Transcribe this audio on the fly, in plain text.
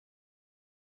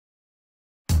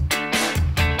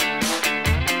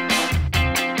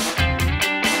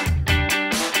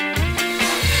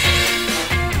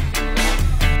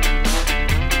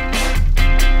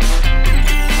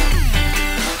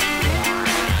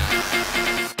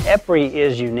EPRI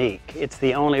is unique. It's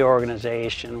the only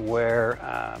organization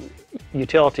where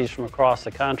utilities from across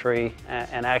the country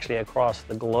and actually across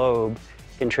the globe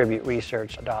contribute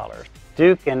research dollars.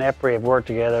 Duke and EPRI have worked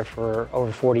together for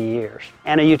over 40 years.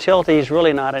 And a utility is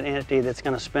really not an entity that's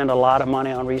going to spend a lot of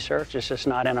money on research. It's just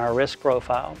not in our risk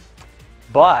profile.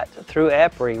 But through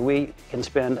EPRI, we can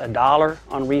spend $1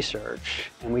 on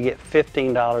research and we get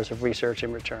 $15 of research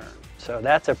in return. So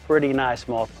that's a pretty nice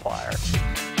multiplier.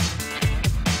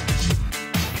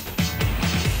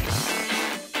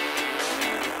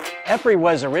 EPRI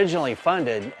was originally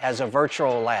funded as a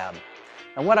virtual lab.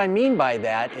 And what I mean by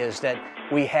that is that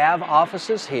we have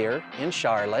offices here in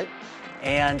Charlotte,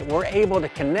 and we're able to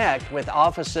connect with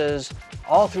offices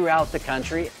all throughout the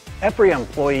country. EPRI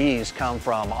employees come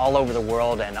from all over the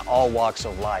world and all walks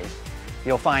of life.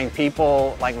 You'll find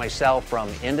people like myself from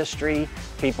industry,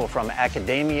 people from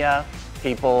academia,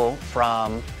 people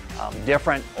from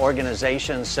different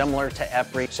organizations similar to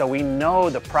EPRI. So we know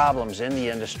the problems in the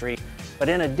industry. But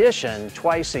in addition,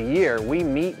 twice a year, we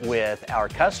meet with our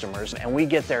customers and we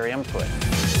get their input.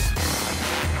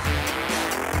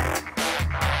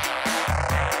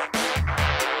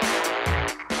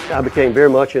 I became very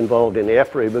much involved in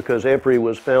EPRI because EPRI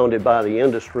was founded by the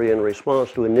industry in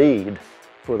response to a need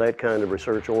for that kind of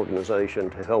research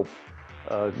organization to help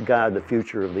guide the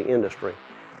future of the industry.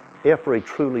 EPRI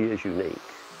truly is unique.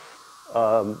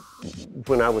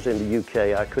 When I was in the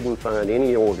UK, I couldn't find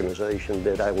any organization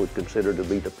that I would consider to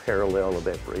be the parallel of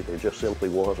EPRI. There just simply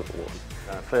wasn't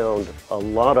one. I found a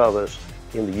lot of us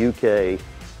in the UK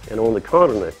and on the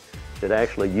continent that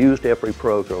actually used EPRI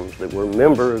programs, that were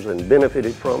members and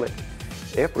benefited from it.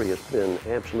 EPRI has been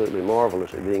absolutely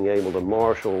marvelous at being able to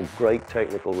marshal great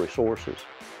technical resources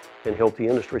and help the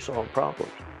industry solve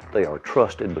problems. They are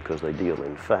trusted because they deal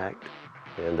in fact,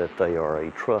 and that they are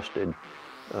a trusted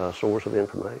source of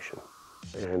information,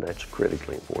 and that's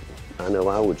critically important. I know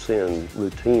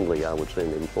routinely I would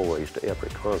send employees to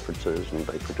EPRI conferences, and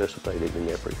they participated in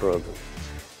EPRI programs.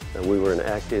 And we were an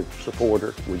active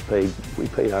supporter. We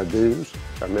paid our dues,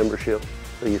 our membership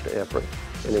fees to EPRI,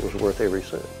 and it was worth every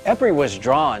cent. EPRI was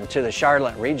drawn to the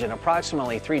Charlotte region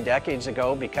approximately 3 decades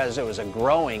ago because it was a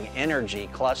growing energy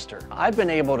cluster. I've been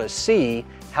able to see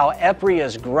how EPRI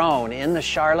has grown in the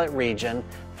Charlotte region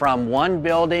from one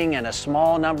building and a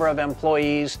small number of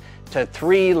employees to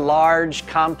 3 large,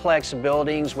 complex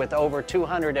buildings with over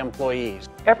 200 employees.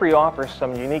 EPRI offers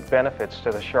some unique benefits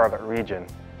to the Charlotte region.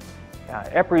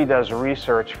 EPRI does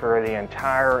research for the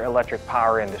entire electric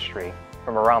power industry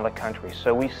from around the country.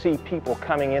 So we see people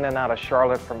coming in and out of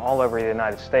Charlotte from all over the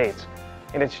United States.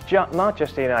 And it's not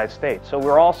just the United States. So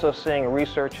we're also seeing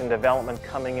research and development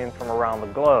coming in from around the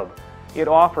globe. It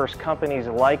offers companies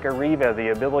like Arriva the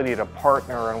ability to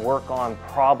partner and work on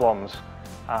problems,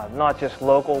 not just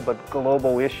local but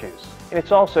global issues. And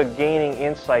it's also gaining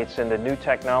insights into new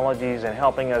technologies and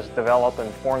helping us develop and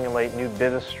formulate new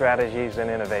business strategies and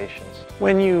innovations.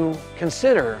 When you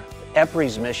consider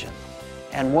EPRI's mission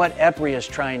and what EPRI is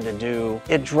trying to do,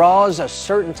 it draws a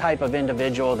certain type of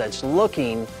individual that's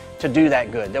looking to do that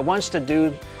good, that wants to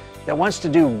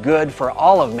do good for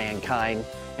all of mankind,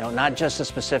 not just a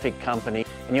specific company.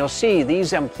 And you'll see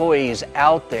these employees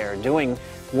out there doing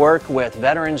work with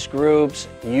veterans groups,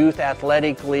 youth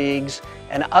athletic leagues,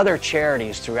 and other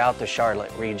charities throughout the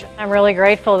Charlotte region. I'm really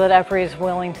grateful that EPRI is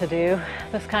willing to do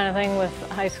this kind of thing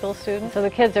with high school students. So the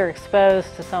kids are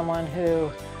exposed to someone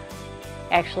who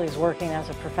actually is working as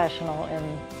a professional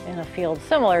in a field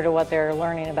similar to what they're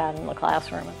learning about in the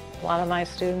classroom. A lot of my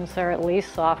students are at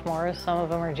least sophomores, some of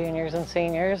them are juniors and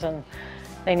seniors, and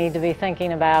they need to be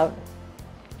thinking about,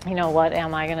 what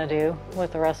am I going to do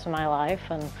with the rest of my life?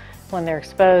 And when they're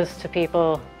exposed to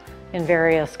people in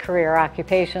various career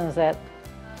occupations, that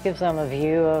gives them a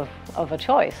view of a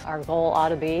choice. Our goal ought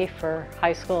to be for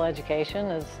high school education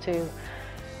is to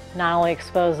not only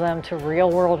expose them to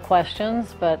real-world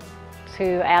questions, but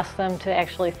to ask them to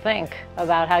actually think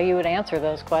about how you would answer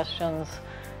those questions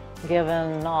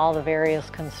given all the various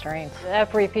constraints. The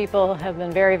EPRI people have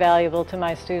been very valuable to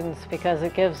my students because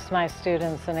it gives my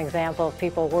students an example of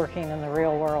people working in the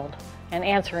real world and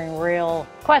answering real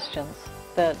questions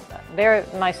that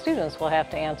my students will have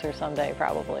to answer someday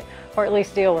probably, or at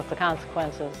least deal with the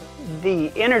consequences.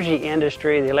 The energy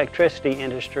industry, the electricity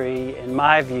industry, in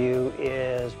my view,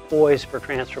 is poised for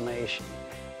transformation.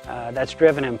 That's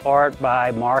driven in part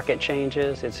by market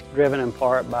changes. It's driven in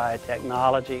part by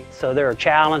technology. So there are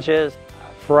challenges.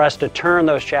 For us to turn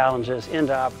those challenges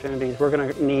into opportunities, we're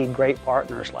going to need great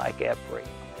partners like EPRI.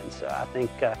 And so I think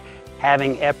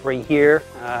having EPRI here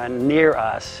near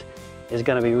us is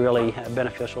going to be really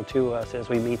beneficial to us as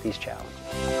we meet these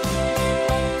challenges.